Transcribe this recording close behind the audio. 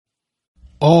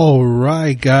All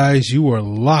right, guys, you are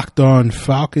locked on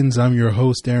Falcons. I'm your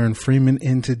host, Aaron Freeman,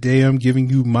 and today I'm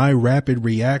giving you my rapid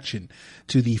reaction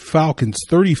to the Falcons'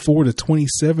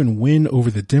 34-27 win over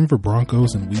the Denver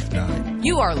Broncos in Week 9.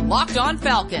 You are Locked On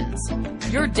Falcons,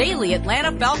 your daily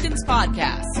Atlanta Falcons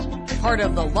podcast, part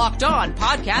of the Locked On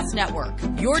Podcast Network,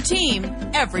 your team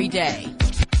every day.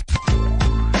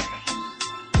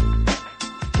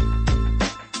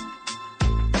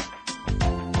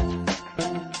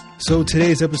 So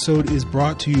today's episode is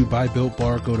brought to you by Built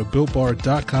Bar. Go to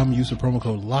BuiltBar.com, use the promo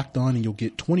code LOCKEDON, and you'll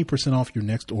get 20% off your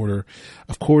next order.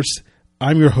 Of course,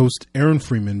 I'm your host, Aaron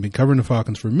Freeman, been covering the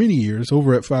Falcons for many years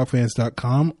over at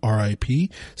FalcFans.com,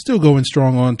 RIP, still going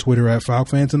strong on Twitter at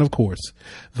FalcFans, and of course,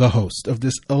 the host of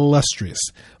this illustrious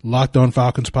Locked On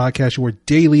Falcons podcast, your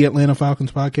daily Atlanta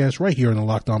Falcons podcast, right here on the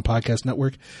Locked On Podcast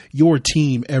Network, your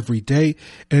team every day.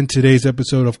 And today's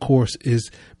episode, of course,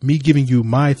 is me giving you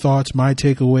my thoughts, my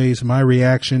takeaways, my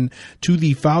reaction to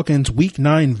the Falcons' Week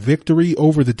 9 victory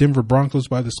over the Denver Broncos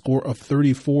by the score of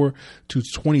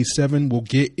 34-27. We'll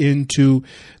get into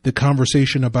the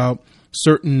conversation about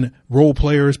certain role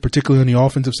players, particularly on the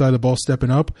offensive side of the ball,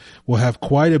 stepping up. We'll have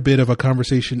quite a bit of a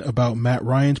conversation about Matt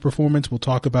Ryan's performance. We'll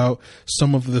talk about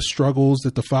some of the struggles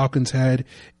that the Falcons had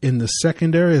in the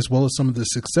secondary, as well as some of the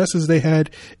successes they had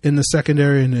in the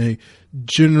secondary, and a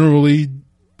generally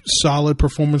solid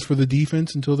performance for the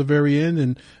defense until the very end,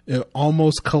 and it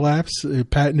almost collapsed, a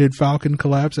patented Falcon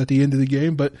collapse at the end of the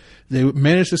game, but they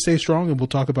managed to stay strong, and we'll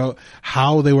talk about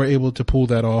how they were able to pull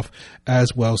that off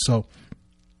as well. So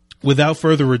without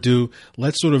further ado,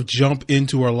 let's sort of jump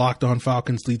into our Locked On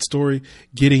Falcons lead story,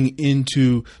 getting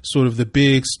into sort of the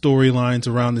big storylines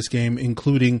around this game,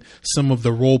 including some of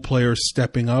the role players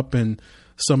stepping up and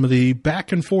some of the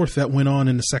back and forth that went on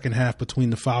in the second half between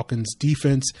the Falcons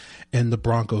defense and the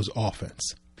Broncos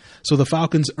offense. So the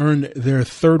Falcons earned their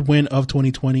third win of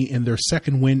 2020 and their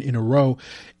second win in a row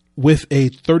with a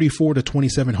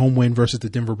 34-27 home win versus the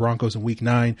Denver Broncos in Week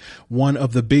 9. One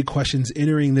of the big questions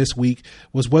entering this week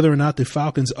was whether or not the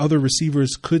Falcons' other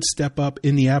receivers could step up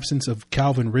in the absence of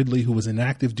Calvin Ridley, who was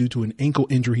inactive due to an ankle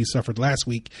injury he suffered last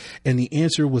week. And the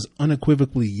answer was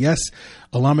unequivocally yes.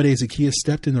 Olamide Zaccheaus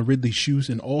stepped in the Ridley shoes,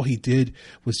 and all he did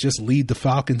was just lead the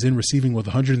Falcons in receiving with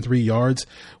 103 yards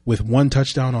with 1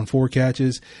 touchdown on 4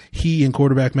 catches. He and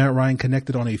quarterback Matt Ryan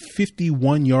connected on a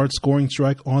 51-yard scoring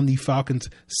strike on the Falcons'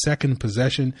 second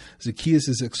possession.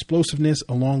 Zaccheaus' explosiveness,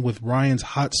 along with Ryan's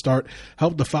hot start,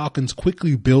 helped the Falcons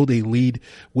quickly build a lead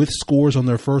with scores on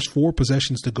their first 4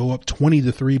 possessions to go up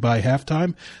 20-3 by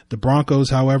halftime. The Broncos,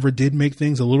 however, did make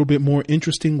things a little bit more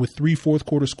interesting with 3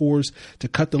 fourth-quarter scores to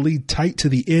cut the lead tight to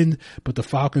the end, but the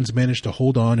Falcons managed to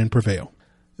hold on and prevail.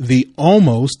 The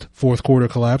almost fourth-quarter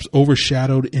collapse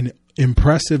overshadowed an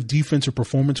impressive defensive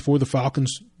performance for the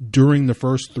Falcons during the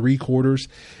first 3 quarters.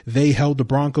 They held the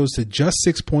Broncos to just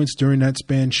 6 points during that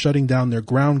span, shutting down their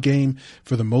ground game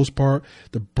for the most part.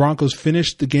 The Broncos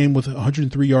finished the game with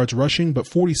 103 yards rushing, but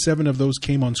 47 of those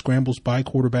came on scrambles by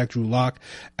quarterback Drew Lock,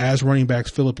 as running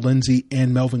backs Phillip Lindsay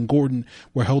and Melvin Gordon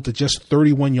were held to just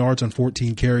 31 yards on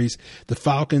 14 carries. The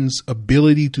Falcons'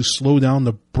 ability to slow down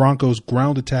the Broncos'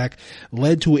 ground attack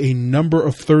led to a number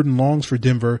of 3rd and longs for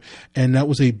Denver, and that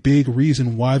was a big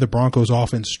reason why the Broncos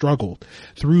offense struggled.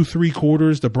 Through 3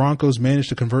 quarters, the Broncos managed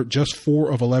to convert just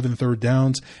 4 of 11 third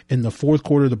downs. In the fourth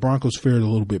quarter, the Broncos fared a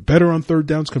little bit better on third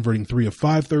downs, converting 3 of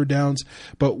 5 third downs.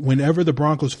 But whenever the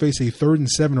Broncos face a 3rd and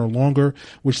 7 or longer,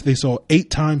 which they saw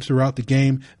 8 times throughout the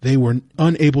game, they were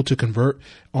unable to convert.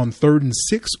 On 3rd and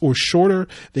 6 or shorter,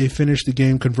 they finished the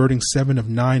game converting 7 of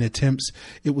 9 attempts.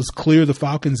 It was clear the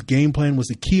Falcons' game plan was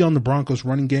the key on the Broncos'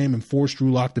 running game and forced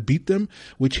Drew Lock to beat them,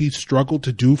 which he struggled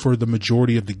to do for the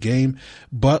majority of the game.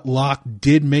 But Lock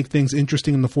did make things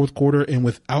interesting in the fourth quarter, and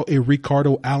without a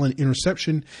Ricardo Allen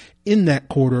interception in that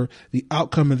quarter, the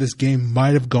outcome of this game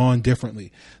might have gone differently.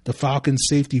 The Falcons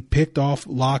safety picked off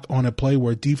Lock on a play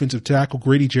where defensive tackle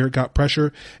Grady Jarrett got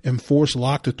pressure and forced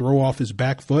Lock to throw off his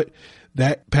back foot.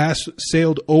 That pass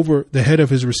sailed over the head of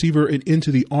his receiver and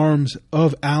into the arms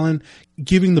of Allen,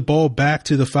 giving the ball back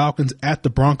to the Falcons at the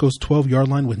Broncos' 12-yard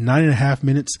line with 9.5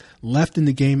 minutes left in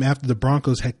the game after the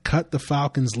Broncos had cut the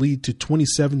Falcons' lead to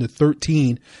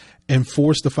 27-13 and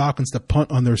forced the Falcons to punt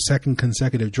on their second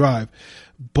consecutive drive.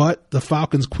 but the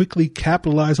Falcons quickly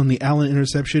capitalized on the Allen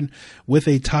interception with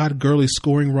a Todd Gurley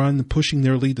scoring run, pushing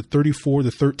their lead to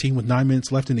 34-13 with 9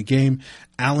 minutes left in the game.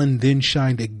 Allen then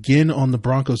shined again on the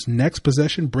Broncos' next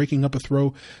possession, breaking up a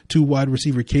throw to wide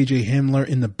receiver KJ Hamler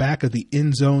in the back of the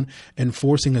end zone and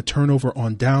forcing a turnover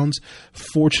on downs.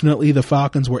 Fortunately, the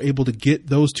Falcons were able to get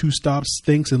those 2 stops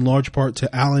thanks in large part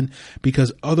to Allen,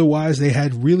 because otherwise they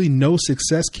had really no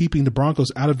success keeping the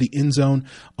Broncos out of the end zone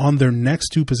on their next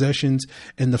 2 possessions,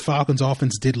 and the Falcons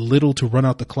offense did little to run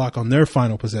out the clock on their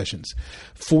final possessions.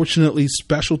 Fortunately,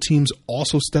 special teams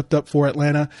also stepped up for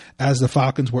Atlanta as the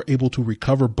Falcons were able to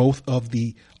recover both of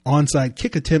the onside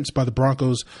kick attempts by the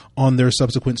Broncos on their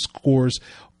subsequent scores.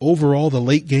 Overall, the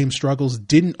late game struggles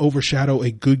didn't overshadow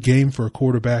a good game for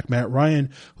quarterback Matt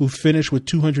Ryan, who finished with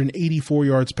 284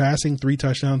 yards passing, 3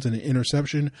 touchdowns and an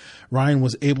interception. Ryan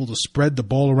was able to spread the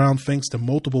ball around thanks to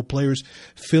multiple players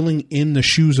filling in the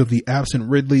shoes of the absent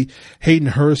Ridley. Hayden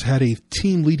Hurst had a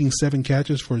team-leading 7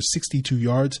 catches for 62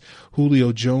 yards.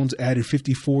 Julio Jones added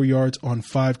 54 yards on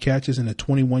 5 catches and a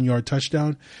 21-yard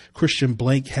touchdown. Christian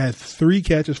Blank had 3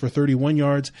 catches for 31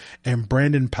 yards, and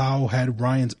Brandon Powell had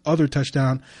Ryan's other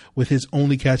touchdown, with his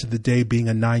only catch of the day being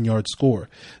a 9-yard score.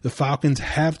 The Falcons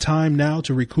have time now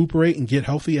to recuperate and get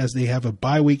healthy, as they have a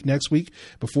bye week next week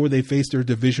before they face their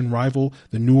division rival,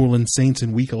 the New Orleans Saints,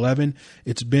 in week 11.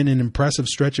 It's been an impressive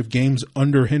stretch of games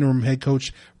under interim head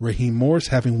coach Raheem Morris,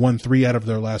 having won 3 out of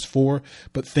their last 4,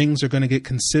 but things are going to get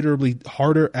considerably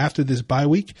harder after this bye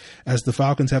week, as the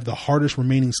Falcons have the hardest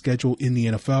remaining schedule in the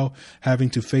NFL, having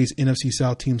to face NFC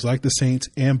South teams like the Saints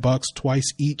and Bucs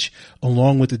twice each,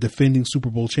 along with the defending Super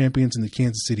Bowl champions in the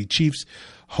Kansas City Chiefs.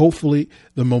 Hopefully,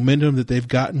 the momentum that they've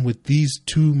gotten with these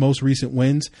 2 most recent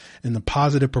wins and the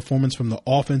positive performance from the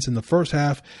offense in the first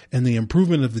half and the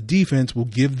improvement of the defense will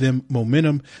give them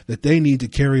momentum that they need to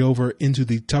carry over into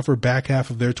the tougher back half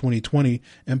of their 2020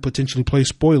 and potentially play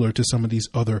spoiler to some of these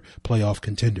other playoff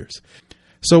contenders.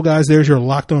 So, guys, there's your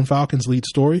Locked On Falcons lead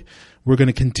story. We're going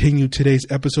to continue today's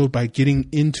episode by getting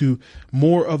into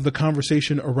more of the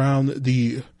conversation around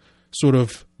the sort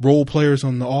of role players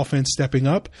on the offense stepping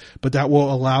up, but that will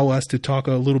allow us to talk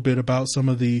a little bit about some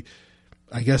of the,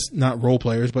 I guess not role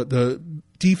players, but the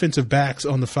defensive backs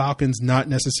on the Falcons not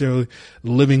necessarily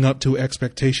living up to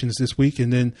expectations this week.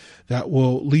 And then that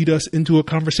will lead us into a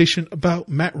conversation about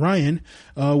Matt Ryan,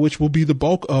 which will be the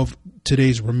bulk of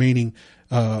today's remaining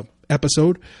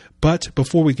episode. But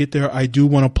before we get there, I do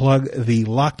want to plug the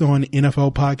Locked On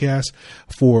NFL podcast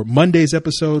for Monday's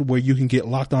episode, where you can get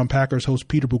Locked On Packers host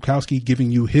Peter Bukowski giving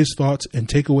you his thoughts and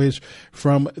takeaways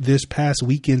from this past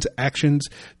weekend's actions.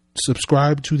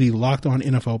 Subscribe to the Locked On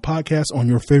NFL podcast on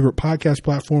your favorite podcast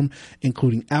platform,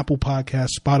 including Apple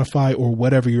Podcasts, Spotify, or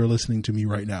whatever you're listening to me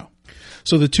right now.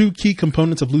 So the 2 key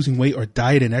components of losing weight are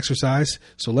diet and exercise.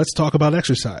 So let's talk about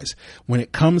exercise. When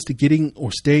it comes to getting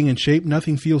or staying in shape,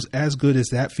 nothing feels as good as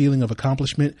that feeling of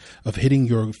accomplishment, of hitting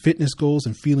your fitness goals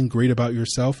and feeling great about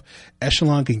yourself.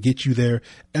 Echelon can get you there.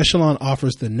 Echelon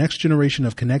offers the next generation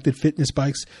of connected fitness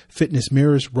bikes, fitness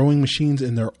mirrors, rowing machines,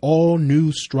 and their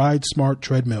all-new Stride Smart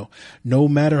treadmill. No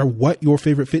matter what your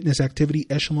favorite fitness activity,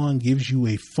 Echelon gives you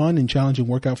a fun and challenging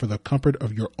workout for the comfort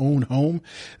of your own home.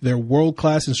 Their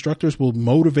world-class instructors will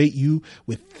motivate you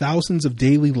with thousands of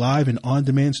daily live and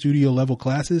on-demand studio level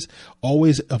classes,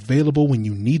 always available when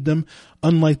you need them.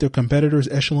 Unlike their competitors,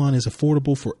 Echelon is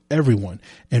affordable for everyone,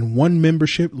 and one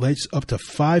membership lets up to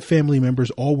 5 family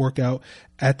members all work out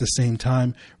at the same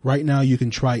time. Right now, you can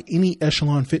try any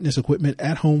Echelon fitness equipment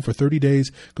at home for 30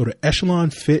 days. Go to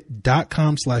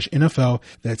echelonfit.com/NFL.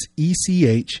 That's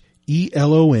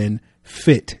ECHELON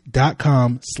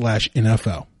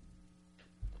fit.com/NFL.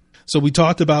 So we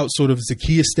talked about sort of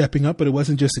Zaccheaus stepping up, but it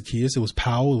wasn't just Zaccheaus. It was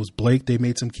Powell. It was Blake. They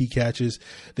made some key catches.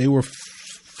 They were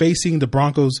facing the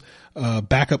Broncos'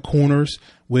 backup corners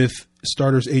with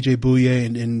starters A.J. Bouye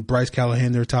and Bryce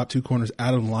Callahan, their top 2 corners,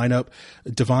 out of the lineup.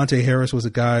 Devontae Harris was a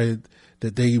guy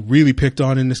that they really picked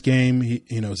on in this game.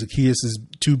 Zaccheaus'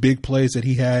 2 big plays that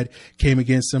he had came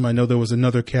against him. I know there was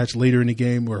another catch later in the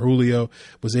game where Julio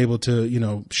was able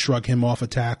to, shrug him off a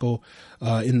tackle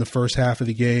in the first half of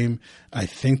the game. I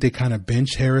think they kind of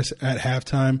benched Harris at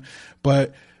halftime,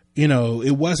 but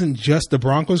it wasn't just the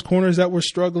Broncos corners that were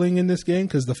struggling in this game,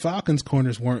 because the Falcons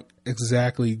corners weren't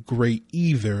exactly great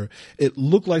either. It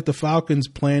looked like the Falcons'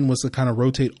 plan was to kind of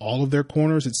rotate all of their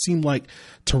corners. It seemed like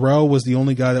Terrell was the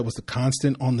only guy that was the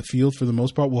constant on the field for the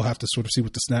most part. We'll have to sort of see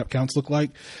what the snap counts look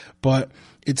like, but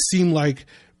it seemed like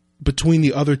between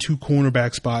the other two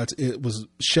cornerback spots, it was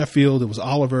Sheffield, it was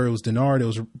Oliver, it was Denard, it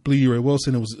was Bleedy Ray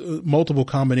Wilson. It was multiple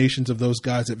combinations of those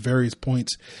guys at various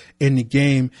points in the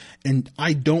game. And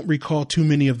I don't recall too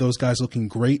many of those guys looking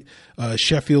great.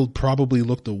 Sheffield probably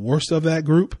looked the worst of that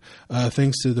group,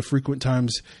 thanks to the frequent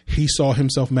times he saw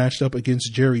himself matched up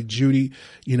against Jerry Jeudy.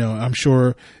 You know, I'm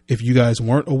sure if you guys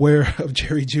weren't aware of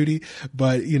Jerry Jeudy,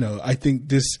 but, you know, I think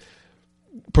this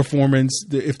performance,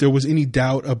 if there was any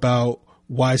doubt about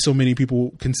why so many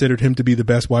people considered him to be the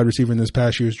best wide receiver in this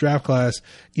past year's draft class,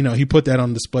 you know, he put that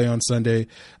on display on Sunday.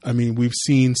 I mean, we've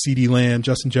seen CeeDee Lamb,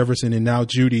 Justin Jefferson, and now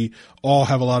Jeudy all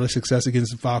have a lot of success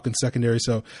against the Falcons secondary.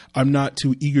 So I'm not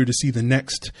too eager to see the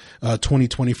next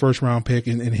 2020 first round pick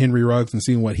in Henry Ruggs and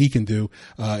seeing what he can do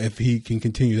if he can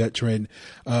continue that trend.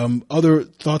 Other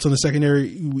thoughts on the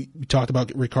secondary, we talked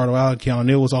about Ricardo Allen. Keanu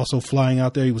Neal was also flying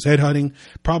out there. He was headhunting.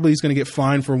 Probably he's going to get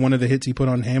fined for one of the hits he put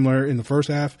on Hamler in the first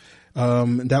half.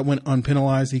 That went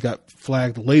unpenalized. He got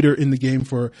flagged later in the game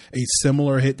for a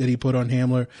similar hit that he put on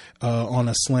Hamler on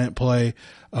a slant play.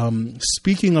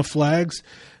 Speaking of flags,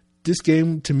 this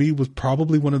game to me was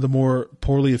probably one of the more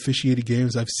poorly officiated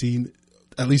games I've seen,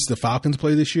 at least the Falcons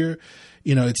play this year.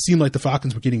 You know, it seemed like the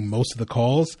Falcons were getting most of the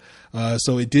calls.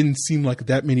 So it didn't seem like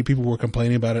that many people were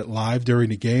complaining about it live during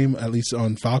the game, at least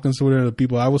on Falcons Twitter, the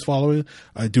people I was following.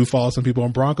 I do follow some people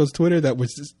on Broncos Twitter that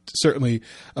was certainly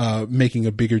making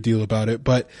a bigger deal about it.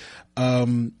 But,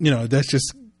 you know, that's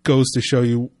just goes to show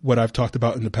you what I've talked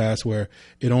about in the past, where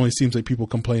it only seems like people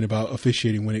complain about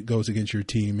officiating when it goes against your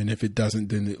team. And if it doesn't,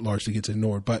 then it largely gets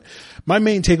ignored. But my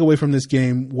main takeaway from this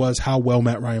game was how well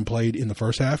Matt Ryan played in the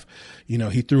first half. You know,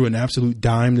 he threw an absolute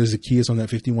dime to Zaccheaus on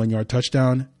that 51-yard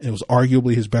touchdown. It was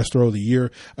arguably his best throw of the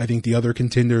year. I think the other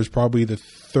contender is probably the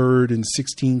 3rd and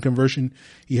 16 conversion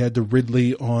he had to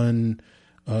Ridley on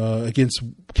against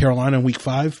Carolina in week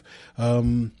 5.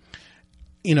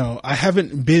 You know, I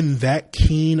haven't been that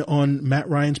keen on Matt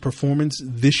Ryan's performance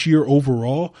this year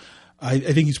overall. I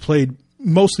think he's played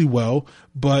mostly well,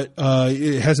 but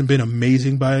it hasn't been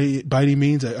amazing by any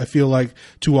means. I feel like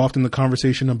too often the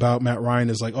conversation about Matt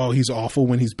Ryan is like, oh, he's awful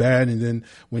when he's bad, and then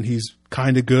when he's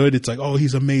kind of good, it's like, oh,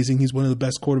 he's amazing, he's one of the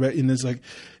best quarterbacks. And it's like,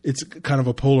 it's kind of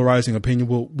a polarizing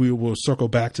opinion. We will circle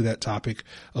back to that topic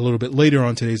a little bit later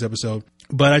on today's episode.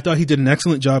 But I thought he did an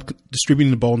excellent job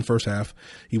distributing the ball in the first half.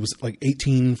 He was like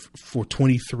 18 for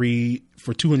 23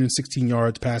 for 216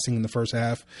 yards passing in the first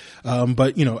half.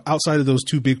 But, you know, outside of those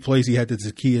two big plays, he had to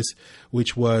Zaccheaus,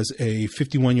 which was a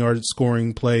 51-yard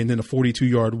scoring play and then a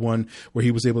 42-yard one where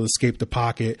he was able to escape the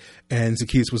pocket, and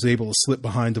Zaccheaus was able to slip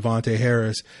behind Devontae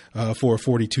Harris for a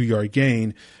 42-yard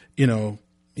gain. You know,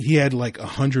 he had like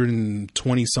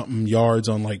 120-something yards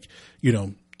on like, you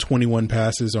know, 21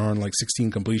 passes on like 16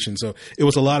 completions. So it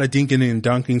was a lot of dinking and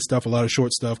dunking stuff, a lot of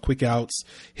short stuff, quick outs,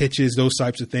 hitches, those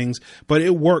types of things. But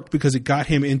it worked because it got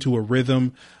him into a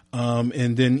rhythm.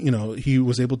 And then, you know, he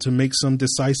was able to make some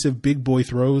decisive big boy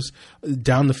throws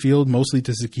down the field, mostly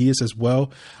to Zaccheaus as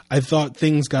well. I thought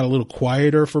things got a little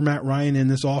quieter for Matt Ryan in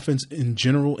this offense in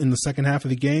general in the second half of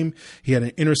the game. He had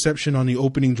an interception on the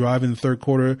opening drive in the third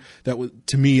quarter that would,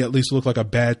 to me, at least looked like a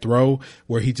bad throw,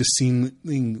 where he just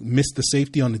missed the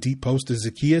safety on the deep post to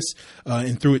Zaccheaus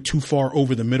and threw it too far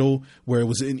over the middle, where it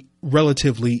was an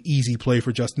relatively easy play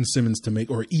for Justin Simmons to make,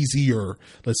 or easier,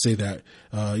 let's say that.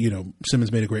 You know,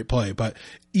 Simmons made a great play, but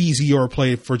easier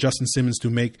play for Justin Simmons to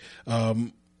make,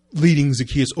 leading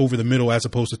Zaccheaus over the middle as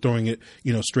opposed to throwing it,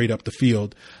 you know, straight up the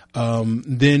field.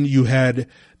 Then you had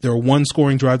their one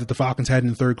scoring drive that the Falcons had in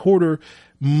the third quarter.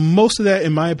 Most of that,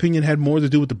 in my opinion, had more to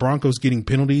do with the Broncos getting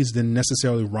penalties than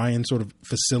necessarily Ryan sort of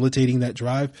facilitating that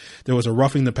drive. There was a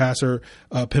roughing the passer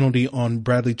penalty on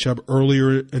Bradley Chubb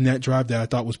earlier in that drive that I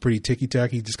thought was pretty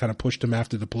ticky-tacky. He just kind of pushed him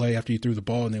after the play, after he threw the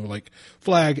ball, and they were like,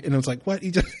 flag. And I was like, what?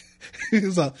 He just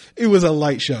it was a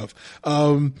light shove.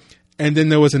 And then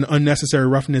there was an unnecessary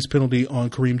roughness penalty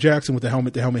on Kareem Jackson with the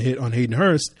helmet-to-helmet hit on Hayden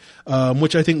Hurst,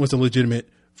 which I think was a legitimate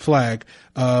flag.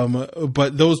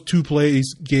 But those two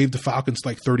plays gave the Falcons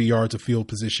like 30 yards of field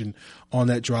position on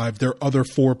that drive. Their other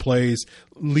 4 plays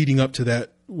leading up to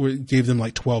that gave them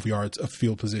like 12 yards of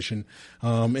field position.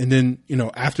 And then, you know,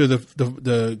 after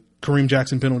the Kareem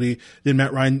Jackson penalty, then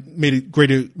Matt Ryan made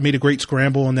a great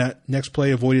scramble on that next play,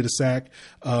 avoided a sack.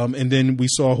 And then we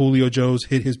saw Julio Jones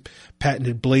hit his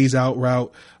patented blaze out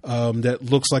route that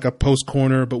looks like a post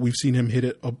corner, but we've seen him hit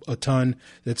it a ton.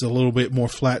 That's a little bit more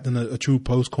flat than a true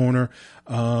post corner.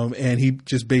 And he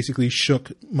just basically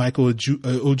shook Michael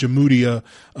Ojemudia,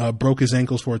 broke his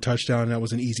ankles for a touchdown. And that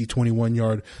was an easy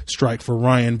 21-yard strike for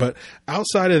Ryan. But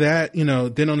outside of that,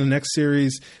 then on the next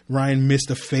series, Ryan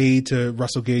missed a fade to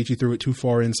Russell Gage. He threw it too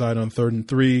far inside on 3rd and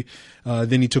 3.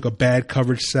 Then he took a bad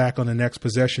coverage sack on the next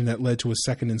possession that led to a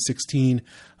 2nd and 16.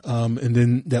 And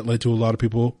then that led to a lot of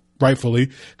people rightfully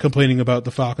complaining about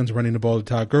the Falcons running the ball to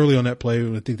Todd Gurley on that play.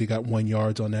 I think they got 1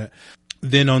 yard on that.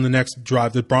 Then on the next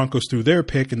drive, the Broncos threw their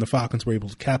pick and the Falcons were able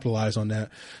to capitalize on that.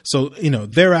 So,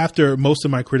 thereafter, most of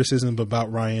my criticism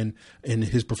about Ryan and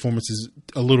his performance is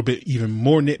a little bit even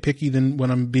more nitpicky than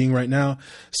what I'm being right now.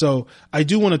 So I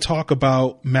do want to talk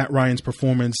about Matt Ryan's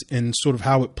performance and sort of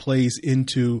how it plays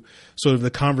into sort of the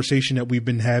conversation that we've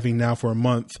been having now for a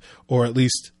month, or at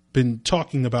least been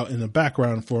talking about in the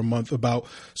background for a month, about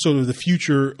sort of the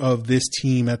future of this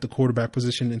team at the quarterback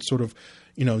position, and sort of,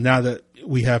 now that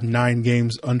we have 9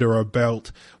 games under our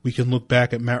belt, we can look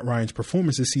back at Matt Ryan's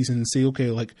performance this season and say,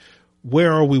 okay, like,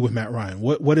 where are we with Matt Ryan?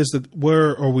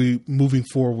 Where are we moving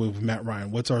forward with Matt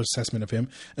Ryan? What's our assessment of him?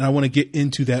 And I want to get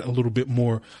into that a little bit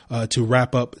more to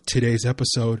wrap up today's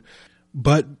episode.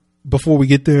 But before we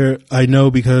get there, I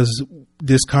know because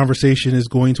this conversation is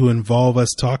going to involve us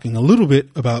talking a little bit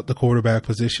about the quarterback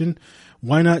position,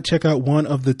 why not check out one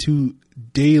of the 2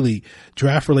 daily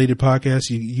draft-related podcasts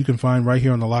you can find right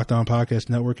here on the Locked On Podcast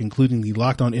Network, including the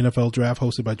Locked On NFL Draft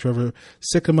hosted by Trevor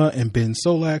Sikkema and Ben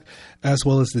Solak, as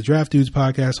well as the Draft Dudes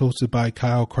podcast hosted by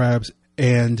Kyle Krabs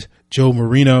and Joe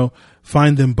Marino.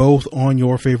 Find them both on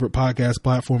your favorite podcast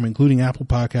platform, including Apple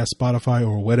Podcasts, Spotify,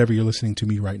 or whatever you're listening to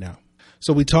me right now.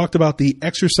 So we talked about the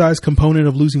exercise component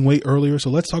of losing weight earlier.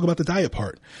 So let's talk about the diet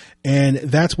part. And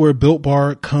that's where Built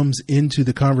Bar comes into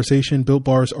the conversation. Built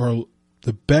Bars are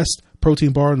the best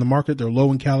protein bar in the market. They're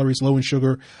low in calories, low in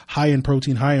sugar, high in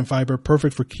protein, high in fiber,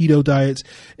 perfect for keto diets.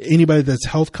 Anybody that's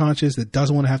health conscious, that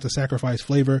doesn't want to have to sacrifice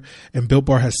flavor. And Built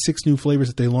Bar has 6 new flavors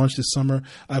that they launched this summer.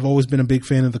 I've always been a big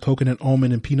fan of the coconut,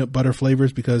 almond, and peanut butter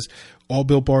flavors because all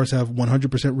Built Bars have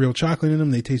 100% real chocolate in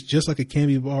them. They taste just like a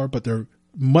candy bar, but they're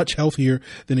much healthier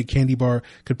than a candy bar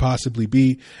could possibly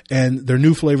be. And their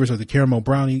new flavors are the caramel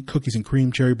brownie, cookies and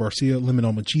cream, cherry barcia, lemon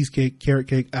almond cheesecake, carrot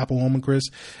cake, apple almond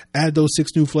crisp. Add those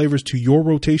 6 new flavors to your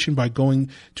rotation by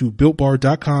going to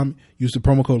BuiltBar.com. Use the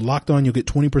promo code LOCKEDON. You'll get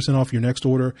 20% off your next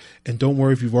order. And don't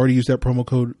worry, if you've already used that promo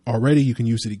code already, you can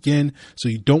use it again. So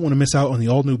you don't want to miss out on the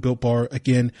all new Built Bar.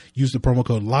 Again, use the promo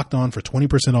code LOCKEDON for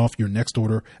 20% off your next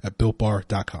order at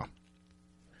BuiltBar.com.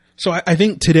 So I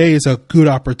think today is a good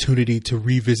opportunity to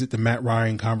revisit the Matt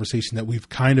Ryan conversation that we've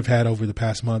kind of had over the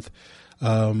past month,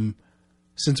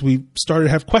 since we started to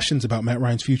have questions about Matt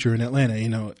Ryan's future in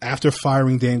Atlanta. After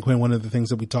firing Dan Quinn, one of the things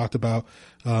that we talked about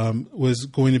was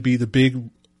going to be the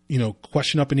big,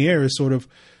 question up in the air is sort of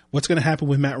what's going to happen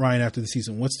with Matt Ryan after the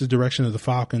season. What's the direction of the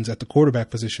Falcons at the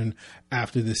quarterback position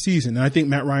after the season? And I think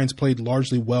Matt Ryan's played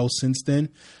largely well since then.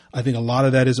 I think a lot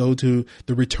of that is owed to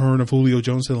the return of Julio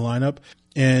Jones to the lineup.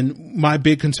 And my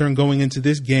big concern going into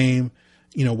this game,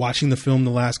 watching the film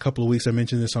the last couple of weeks, I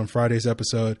mentioned this on Friday's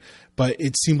episode, but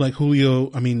it seemed like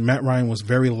Matt Ryan was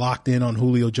very locked in on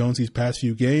Julio Jones these past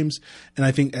few games. And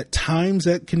I think at times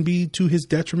that can be to his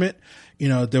detriment.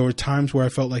 There were times where I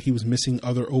felt like he was missing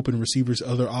other open receivers,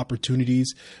 other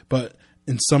opportunities, but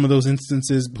in some of those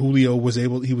instances, Julio was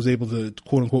able to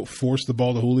quote unquote force the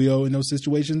ball to Julio in those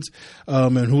situations.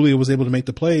 And Julio was able to make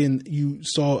the play and you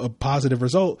saw a positive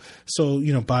result. So,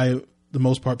 by the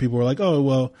most part, people were like, oh,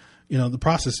 well, the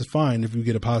process is fine if you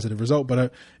get a positive result.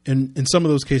 But in some of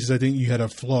those cases, I think you had a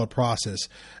flawed process,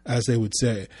 as they would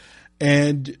say.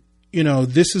 And,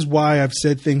 this is why I've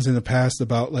said things in the past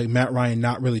about like Matt Ryan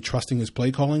not really trusting his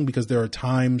play calling, because there are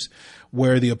times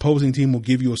where the opposing team will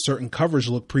give you a certain coverage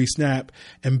look pre-snap,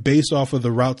 and based off of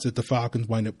the routes that the Falcons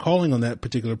wind up calling on that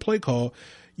particular play call,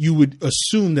 you would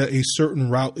assume that a certain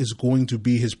route is going to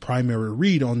be his primary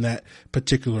read on that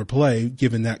particular play,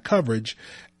 given that coverage.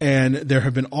 And there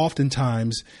have been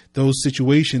oftentimes those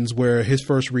situations where his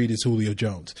first read is Julio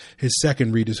Jones. His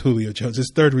second read is Julio Jones.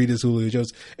 His third read is Julio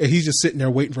Jones. And he's just sitting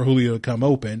there waiting for Julio to come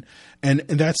open. And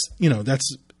that's,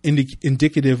 that's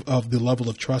indicative of the level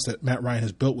of trust that Matt Ryan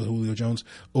has built with Julio Jones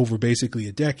over basically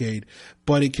a decade.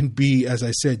 But it can be, as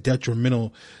I said,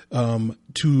 detrimental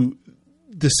to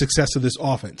the success of this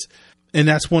offense. And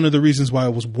that's one of the reasons why I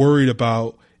was worried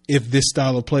about if this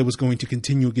style of play was going to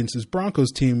continue against this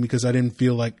Broncos team, because I didn't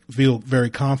feel very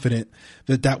confident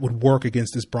that would work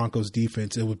against this Broncos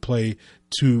defense. It would play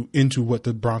into what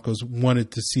the Broncos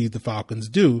wanted to see the Falcons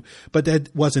do, but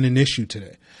that wasn't an issue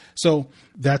today. So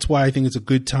that's why I think it's a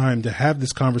good time to have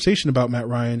this conversation about Matt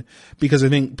Ryan, because I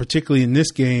think particularly in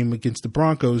this game against the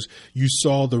Broncos, you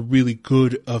saw the really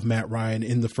good of Matt Ryan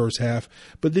in the first half,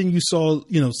 but then you saw,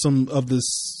 some of the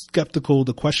skeptical,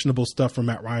 the questionable stuff from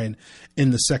Matt Ryan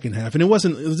in the second half. And it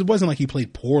wasn't like he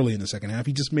played poorly in the second half.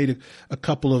 He just made a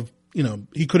couple of,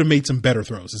 he could have made some better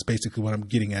throws is basically what I'm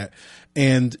getting at.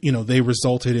 And, they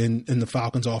resulted in the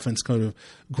Falcons offense kind of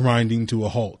grinding to a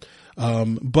halt.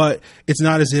 But it's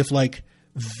not as if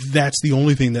that's the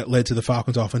only thing that led to the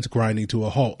Falcons offense grinding to a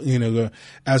halt.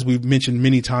 As we've mentioned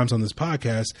many times on this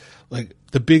podcast,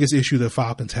 the biggest issue the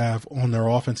Falcons have on their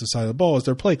offensive side of the ball is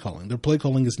their play calling. Their play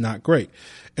calling is not great.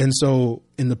 And so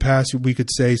in the past, we could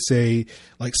say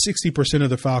 60% of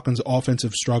the Falcons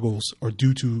offensive struggles are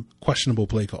due to questionable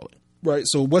play calling, right?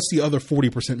 So what's the other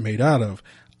 40% made out of?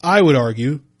 I would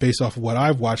argue, based off of what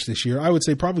I've watched this year, I would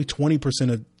say probably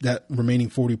 20% of that remaining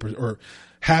 40%, or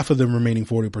half of the remaining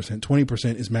 40%,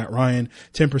 20% is Matt Ryan,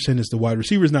 10% is the wide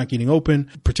receivers not getting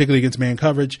open, particularly against man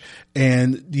coverage,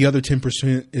 and the other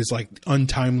 10% is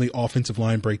untimely offensive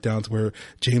line breakdowns where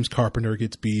James Carpenter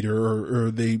gets beat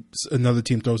or another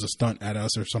team throws a stunt at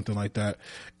us or something like that,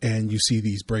 and you see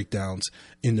these breakdowns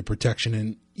in the protection.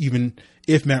 And even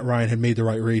if Matt Ryan had made the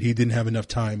right read, he didn't have enough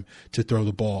time to throw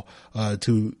the ball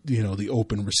to the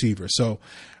open receiver. So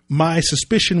my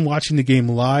suspicion watching the game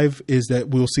live is that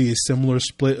we'll see a similar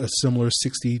split, a similar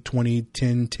 60-20,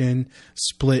 10-10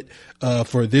 split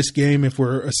for this game if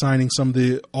we're assigning some of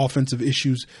the offensive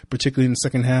issues, particularly in the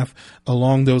second half,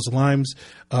 along those lines.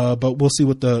 But we'll see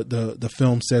what the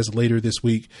film says later this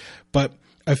week. But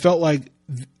I felt like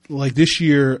this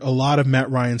year, a lot of Matt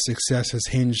Ryan's success has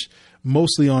hinged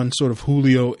mostly on sort of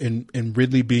Julio and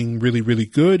Ridley being really, really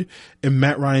good, and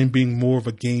Matt Ryan being more of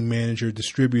a game manager,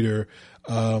 distributor,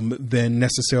 than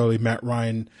necessarily Matt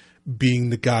Ryan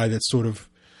being the guy that's sort of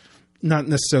not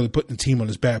necessarily putting the team on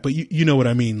his back, but you know what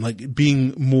I mean,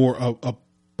 being more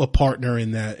a partner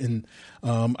in that. And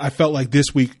I felt like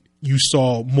this week you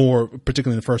saw more,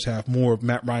 particularly in the first half, more of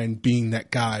Matt Ryan being that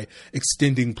guy,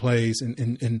 extending plays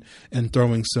and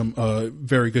throwing some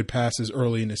very good passes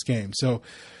early in this game. So,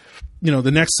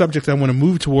 the next subject I want to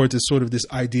move towards is sort of this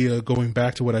idea, going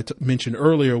back to what I mentioned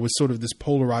earlier, was sort of this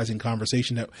polarizing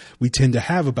conversation that we tend to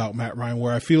have about Matt Ryan,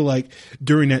 where I feel like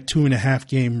during that 2.5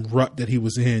 game rut that he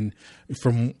was in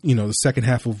from, the second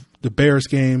half of the Bears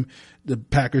game, the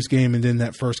Packers game, and then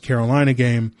that first Carolina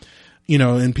game,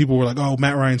 and people were like, oh,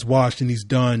 Matt Ryan's washed and he's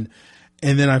done.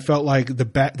 And then I felt like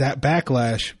that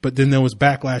backlash, but then there was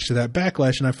backlash to that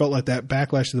backlash, and I felt like that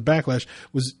backlash to the backlash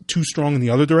was too strong in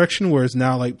the other direction, whereas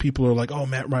now people are like, oh,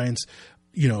 Matt Ryan's,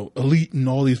 elite and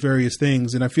all these various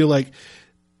things. And I feel like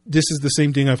this is the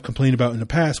same thing I've complained about in the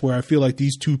past, where I feel like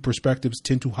these two perspectives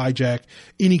tend to hijack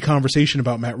any conversation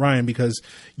about Matt Ryan, because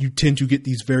you tend to get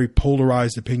these very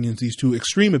polarized opinions, these two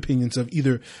extreme opinions of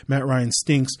either Matt Ryan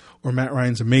stinks or Matt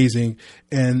Ryan's amazing.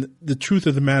 And the truth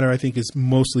of the matter, I think, is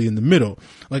mostly in the middle.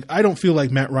 I don't feel like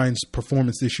Matt Ryan's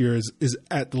performance this year is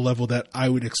at the level that I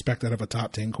would expect out of a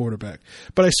top 10 quarterback,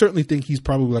 but I certainly think he's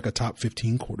probably a top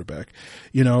 15 quarterback.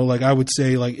 I would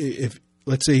say, if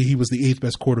let's say he was the 8th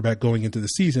best quarterback going into the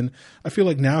season, I feel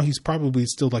like now he's probably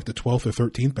still the 12th or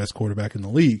 13th best quarterback in the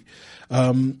league.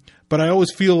 But I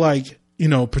always feel like,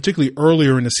 particularly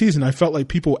earlier in the season, I felt like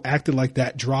people acted like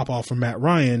that drop off from Matt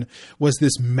Ryan was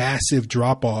this massive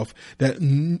drop off that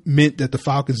meant that the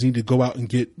Falcons need to go out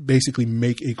and basically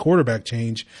make a quarterback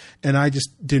change. And I just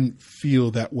didn't feel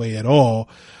that way at all.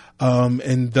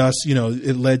 And thus,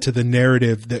 it led to the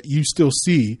narrative that you still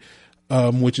see,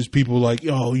 which is people like,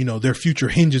 their future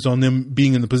hinges on them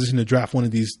being in the position to draft one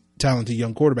of these talented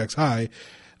young quarterbacks high.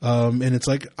 And it's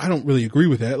I don't really agree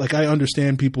with that. I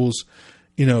understand people's,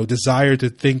 desire to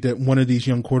think that one of these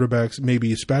young quarterbacks may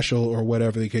be special or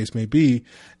whatever the case may be,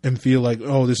 and feel like,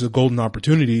 oh, this is a golden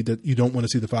opportunity that you don't want to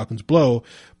see the Falcons blow.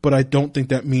 But I don't think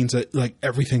that means that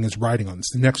everything is riding on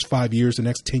this. The next 5 years, the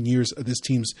next 10 years of this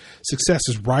team's success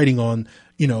is riding on,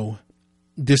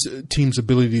 this team's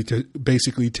ability to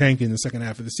basically tank in the second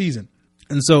half of the season.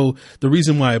 And so the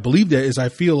reason why I believe that is I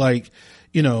feel like,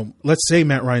 let's say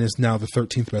Matt Ryan is now the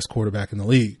 13th best quarterback in the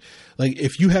league. Like,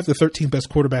 if you have the 13th best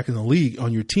quarterback in the league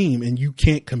on your team and you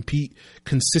can't compete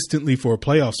consistently for a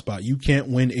playoff spot, you can't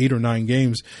win 8 or 9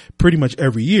 games pretty much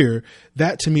every year,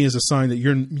 that to me is a sign that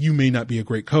you may not be a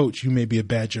great coach. You may be a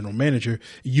bad general manager.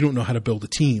 You don't know how to build a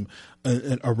team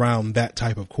around that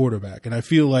type of quarterback. And I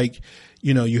feel like,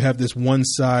 you have this one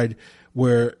side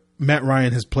where Matt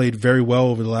Ryan has played very well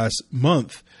over the last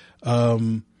month.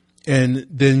 And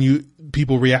then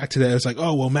people react to that as like,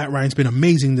 oh, well, Matt Ryan's been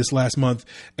amazing this last month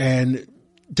and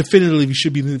definitively he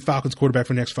should be the Falcons quarterback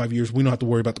for the next 5 years. We don't have to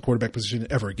worry about the quarterback position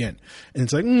ever again. And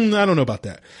it's like, I don't know about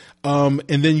that. And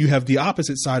then you have the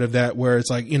opposite side of that where it's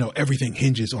like, everything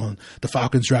hinges on the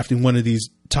Falcons drafting one of these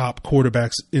top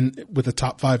quarterbacks with a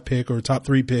top 5 pick or a top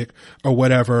 3 pick or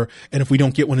whatever. And if we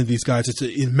don't get one of these guys, it's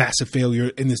a massive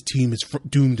failure and this team is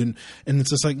doomed. And it's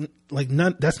just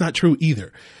that's not true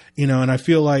either. And I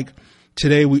feel like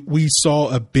today we saw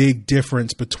a big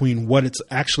difference between what it's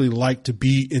actually like to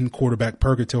be in quarterback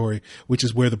purgatory, which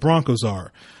is where the Broncos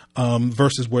are,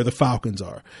 versus where the Falcons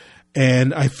are.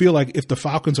 And I feel like if the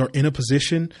Falcons are in a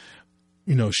position,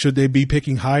 should they be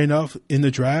picking high enough in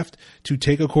the draft to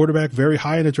take a quarterback very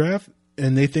high in the draft,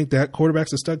 and they think that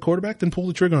quarterback's a stud quarterback, then pull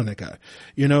the trigger on that guy.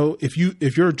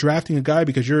 If you're drafting a guy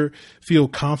because you feel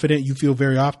confident, you feel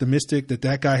very optimistic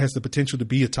that guy has the potential to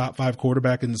be a top 5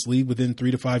 quarterback in this league within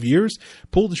 3 to 5 years,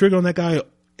 pull the trigger on that guy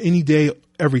any day,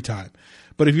 every time.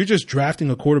 But if you're just drafting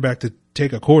a quarterback to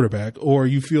take a quarterback, or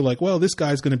you feel like, well, this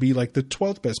guy's going to be like the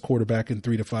 12th best quarterback in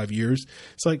 3 to 5 years,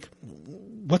 it's like,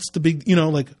 what's the big,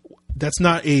 that's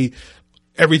not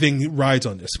everything rides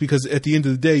on this, because at the end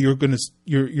of the day,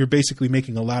 you're basically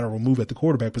making a lateral move at the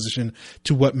quarterback position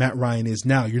to what Matt Ryan is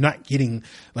now. You're not getting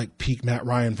like peak Matt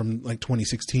Ryan from like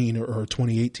 2016 or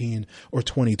 2018 or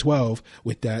 2012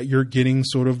 with that. You're getting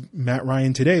sort of Matt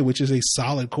Ryan today, which is a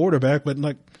solid quarterback, but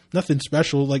like nothing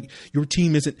special. Like your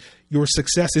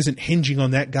success isn't hinging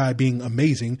on that guy being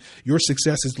amazing. Your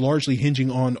success is largely hinging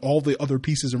on all the other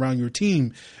pieces around your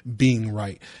team being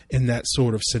right in that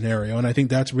sort of scenario. And I think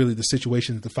that's really the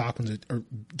situation that the Falcons are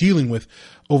dealing with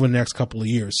over the next couple of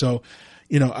years. So,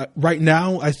 right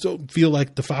now I still feel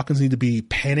like the Falcons need to be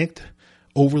panicked,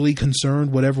 overly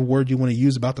concerned, whatever word you want to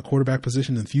use about the quarterback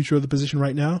position and the future of the position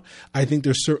right now. I think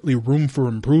there's certainly room for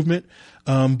improvement,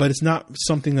 but it's not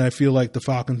something that I feel like the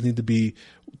Falcons need to be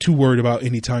too worried about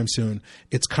anytime soon.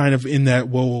 It's kind of in that,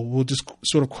 we'll just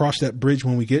sort of cross that bridge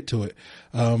when we get to it.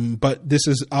 But this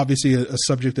is obviously a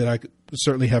subject that I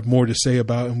certainly have more to say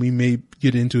about, and we may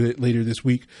get into it later this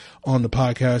week on the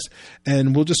podcast.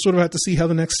 And we'll just sort of have to see how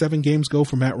the next 7 games go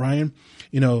for Matt Ryan.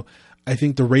 I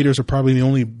think the Raiders are probably the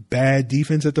only bad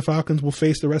defense that the Falcons will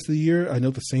face the rest of the year. I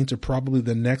know the Saints are probably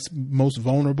the next most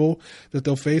vulnerable that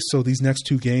they'll face. So these next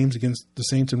 2 games against the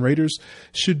Saints and Raiders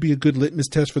should be a good litmus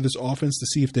test for this offense to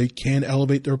see if they can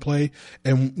elevate their play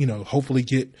and, hopefully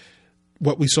get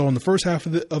what we saw in the first half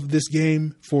of this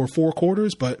game for 4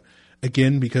 quarters. But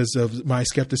again, because of my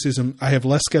skepticism, I have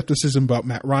less skepticism about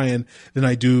Matt Ryan than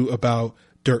I do about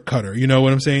Dirk Cutter. You know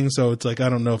what I'm saying? So it's like, I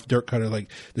don't know if Dirk Cutter,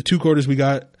 like the 2 quarters we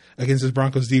got against this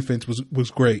Broncos defense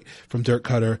was great from Dirk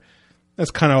Cutter.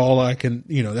 That's kind of all I can,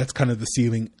 that's kind of the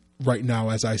ceiling right now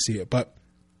as I see it. But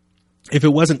if it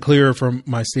wasn't clear from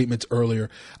my statements earlier,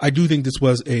 I do think this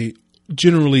was a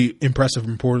generally impressive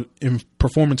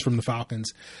performance from the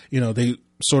Falcons. They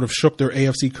sort of shook their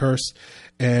AFC curse,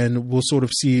 and we'll sort of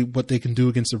see what they can do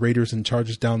against the Raiders and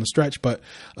Chargers down the stretch. But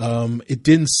it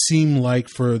didn't seem like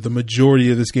for the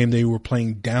majority of this game they were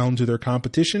playing down to their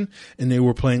competition, and they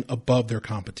were playing above their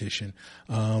competition.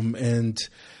 I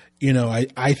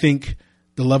think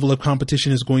the level of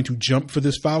competition is going to jump for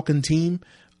this Falcon team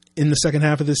in the second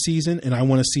half of this season, and I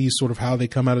want to see sort of how they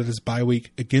come out of this bye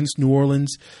week against New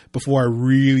Orleans before I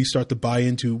really start to buy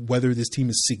into whether this team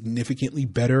is significantly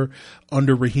better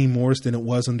under Raheem Morris than it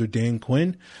was under Dan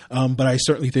Quinn. But I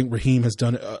certainly think Raheem has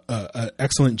done an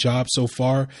excellent job so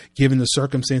far, given the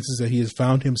circumstances that he has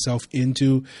found himself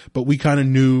into. But we kind of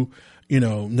knew,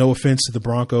 no offense to the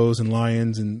Broncos and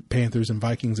Lions and Panthers and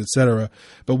Vikings, etc.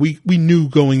 But we knew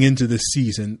going into this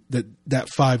season that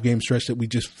 5-game stretch that we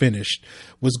just finished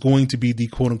was going to be the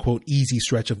quote unquote easy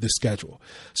stretch of this schedule.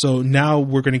 So now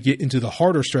we're going to get into the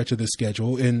harder stretch of this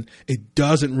schedule, and it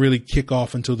doesn't really kick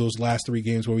off until those last 3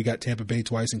 games where we got Tampa Bay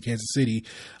twice and Kansas City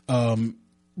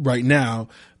right now.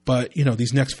 But,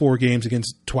 these next 4 games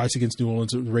twice against New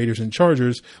Orleans, Raiders and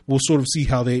Chargers, we'll sort of see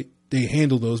how they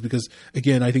handle those, because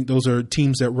again, I think those are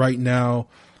teams that right now,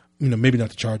 maybe not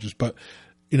the Chargers, but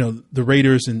the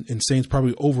Raiders and Saints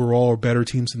probably overall are better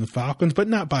teams than the Falcons, but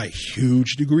not by a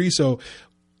huge degree. So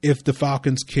if the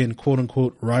Falcons can, quote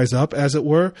unquote, rise up, as it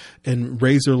were, and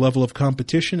raise their level of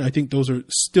competition, I think those are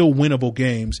still winnable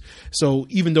games. So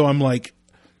even though I'm like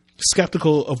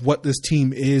skeptical of what this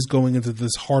team is going into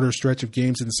this harder stretch of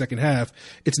games in the second half,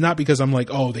 it's not because I'm like,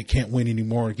 oh, they can't win any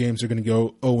more games, they're going to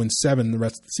go 0-7 the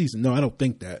rest of the season. No, I don't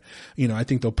think that. I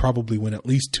think they'll probably win at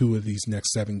least 2 of these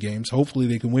next 7 games. Hopefully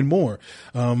they can win more.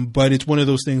 But it's one of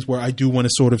those things where I do want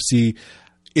to sort of see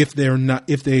if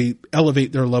they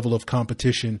elevate their level of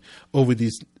competition over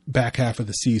these back half of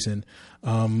the season.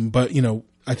 But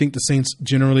I think the Saints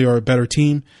generally are a better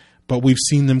team, but we've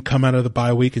seen them come out of the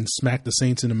bye week and smack the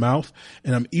Saints in the mouth,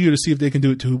 and I'm eager to see if they can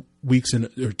do it 2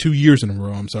 years in a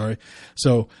row. I'm sorry.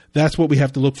 So that's what we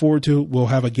have to look forward to. We'll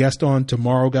have a guest on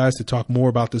tomorrow, guys, to talk more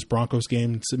about this Broncos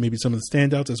game, maybe some of the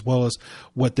standouts, as well as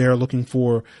what they're looking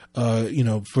for,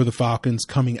 for the Falcons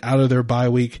coming out of their bye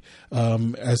week,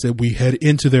 as we head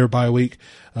into their bye week.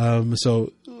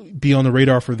 So be on the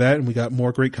radar for that. And we got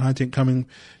more great content coming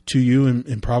to you,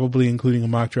 and probably including a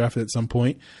mock draft at some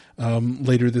point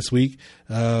later this week.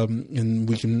 And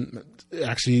we can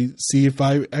actually see if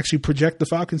I actually project the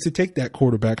Falcons to take that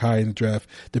quarterback high in the draft,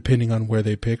 depending on where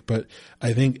they pick. But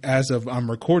I think as of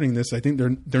I'm recording this, I think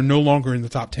they're no longer in the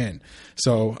top 10.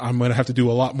 So I'm going to have to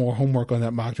do a lot more homework on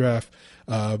that mock draft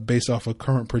based off of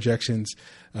current projections,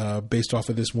 based off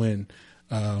of this win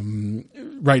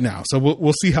right now. So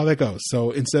we'll see how that goes.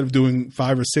 So instead of doing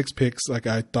 5 or 6 picks like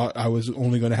I thought I was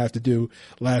only going to have to do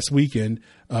last weekend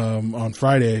on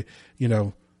Friday,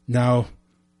 now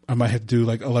I might have to do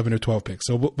like 11 or 12 picks.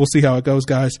 So we'll see how it goes,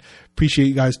 guys. Appreciate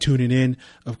you guys tuning in.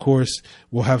 Of course,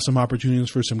 we'll have some opportunities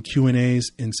for some Q&As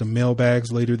and some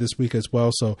mailbags later this week as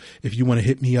well. So if you want to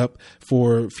hit me up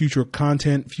for future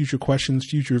content, future questions,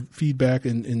 future feedback,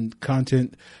 and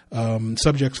content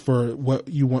subjects for what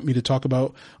you want me to talk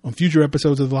about on future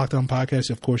episodes of the Locked On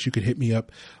Podcast, of course, you could hit me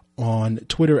up on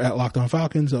Twitter at Locked On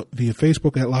Falcons, via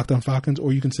Facebook at Locked On Falcons,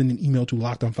 or you can send an email to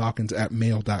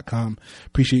lockedonfalcons@mail.com.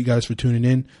 Appreciate you guys for tuning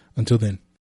in. Until then.